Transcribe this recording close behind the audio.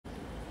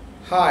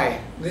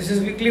Hi, this is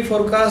weekly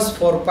forecast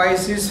for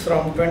Pisces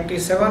from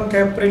 27th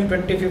April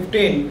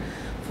 2015.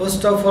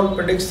 First of all,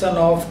 prediction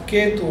of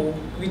Ketu,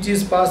 which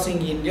is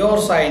passing in your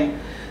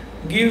sign,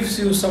 gives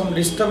you some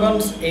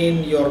disturbance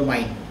in your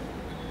mind.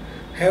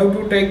 Have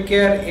to take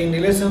care in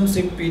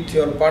relationship with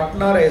your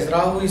partner as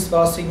Rahu is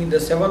passing in the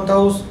 7th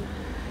house.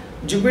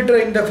 Jupiter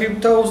in the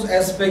 5th house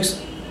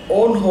aspects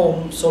own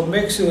home, so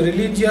makes you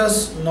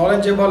religious,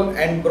 knowledgeable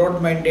and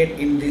broad-minded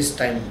in this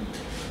time.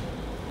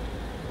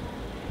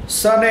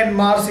 Sun and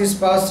Mars is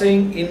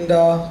passing in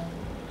the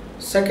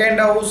 2nd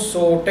house,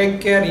 so take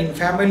care in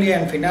family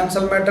and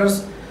financial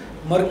matters.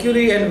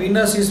 Mercury and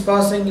Venus is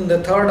passing in the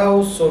 3rd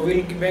house, so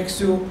makes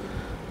you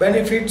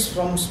benefits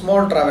from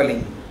small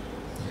traveling.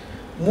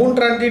 Moon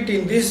transit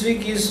in this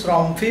week is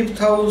from 5th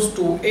house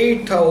to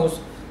 8th house,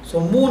 so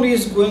moon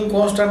is going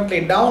constantly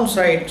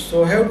downside,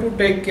 so have to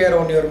take care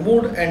on your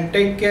mood and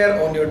take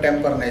care on your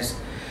temperness.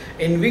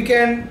 In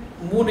weekend,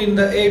 moon in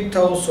the 8th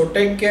house, so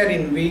take care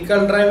in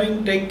vehicle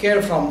driving, take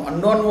care from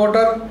unknown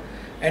water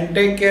and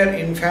take care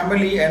in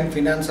family and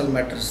financial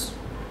matters.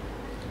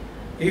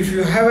 If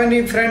you have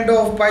any friend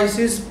of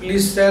Pisces,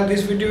 please share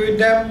this video with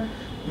them,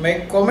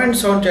 make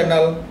comments on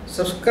channel,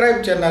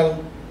 subscribe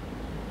channel.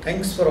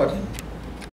 Thanks for watching.